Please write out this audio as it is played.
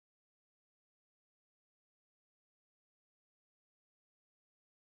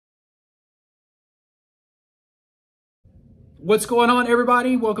What's going on,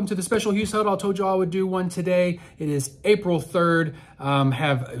 everybody? Welcome to the special Hughes Huddle. I told you I would do one today. It is April 3rd.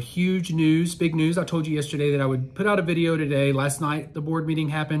 Have huge news, big news. I told you yesterday that I would put out a video today. Last night, the board meeting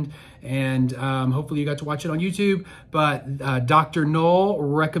happened, and hopefully you got to watch it on YouTube. But Dr. Knoll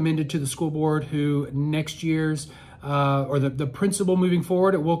recommended to the school board who next year's or the principal moving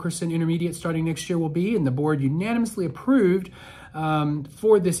forward at Wilkerson Intermediate starting next year will be, and the board unanimously approved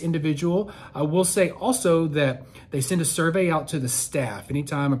for this individual. I will say also that they send a survey out to the staff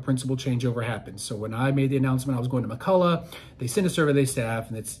anytime a principal changeover happens. So when I made the announcement I was going to McCullough, they send a survey to the staff,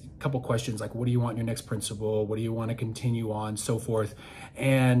 and it's a couple questions like, what do you want in your next principal? What do you want to continue on? So forth.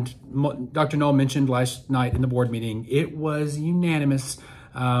 And Dr. Knoll mentioned last night in the board meeting, it was unanimous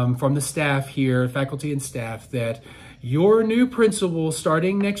from the staff here, faculty and staff, that your new principal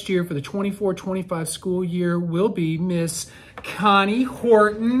starting next year for the 24-25 school year will be Miss Connie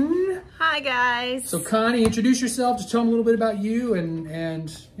Horton. Hi, guys. So Connie, introduce yourself. Just tell them a little bit about you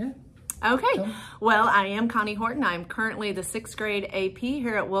and yeah. Okay. Well, I am Connie Horton. I'm currently the 6th grade AP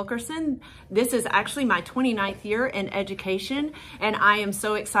here at Wilkerson. This is actually my 29th year in education, and I am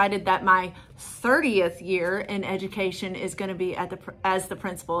so excited that my 30th year in education is going to be as the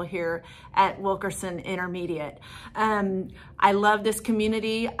principal here at Wilkerson Intermediate. I love this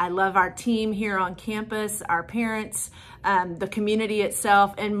community. I love our team here on campus, our parents, the community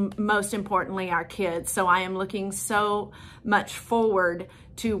itself, and most importantly, our kids. So I am looking so much forward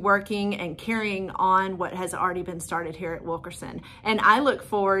to working and carrying on what has already been started here at Wilkerson. And I look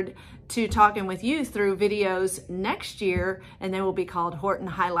forward to talking with you through videos next year, and they will be called Horton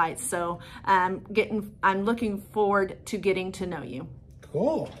Highlights. So I'm looking forward to getting to know you.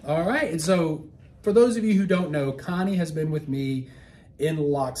 Cool. All right. And so for those of you who don't know, Connie has been with me in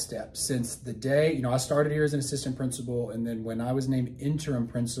lockstep since the day, I started here as an assistant principal, and then when I was named interim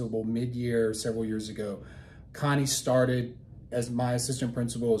principal mid-year several years ago, Connie started as my assistant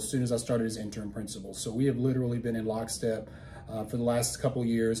principal as soon as I started as interim principal. So we have literally been in lockstep for the last couple of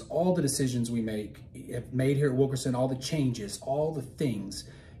years. All the decisions we have made here at Wilkerson, all the changes, all the things,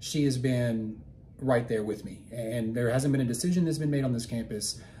 she has been right there with me. And there hasn't been a decision that's been made on this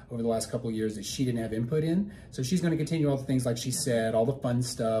campus over the last couple of years that she didn't have input in. So she's gonna continue all the things like she said, all the fun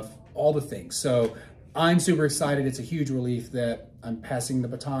stuff, all the things. So I'm super excited. It's a huge relief that I'm passing the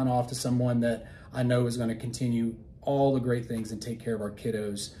baton off to someone that I know is gonna continue all the great things and take care of our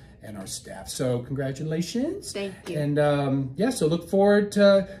kiddos and our staff. So congratulations. Thank you. And yeah, so look forward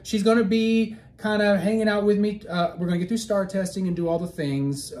to, she's gonna be kind of hanging out with me. We're gonna get through STAR testing and do all the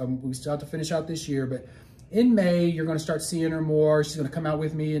things. We still have to finish out this year, but in May, you're gonna start seeing her more. She's gonna come out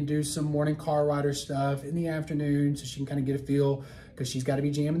with me and do some morning car rider stuff in the afternoon so she can kind of get a feel, because she's gotta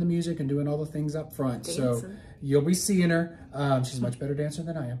be jamming the music and doing all the things up front. Dancing. So you'll be seeing her. She's a much better dancer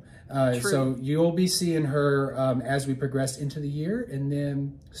than I am. So you'll be seeing her as we progress into the year, and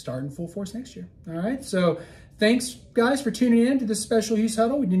then start in full force next year. All right, so thanks guys for tuning in to this special Hughes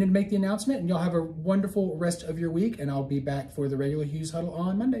Huddle. We needed to make the announcement, and y'all have a wonderful rest of your week, and I'll be back for the regular Hughes Huddle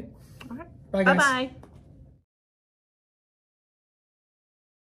on Monday. All right. Bye guys. Bye-bye.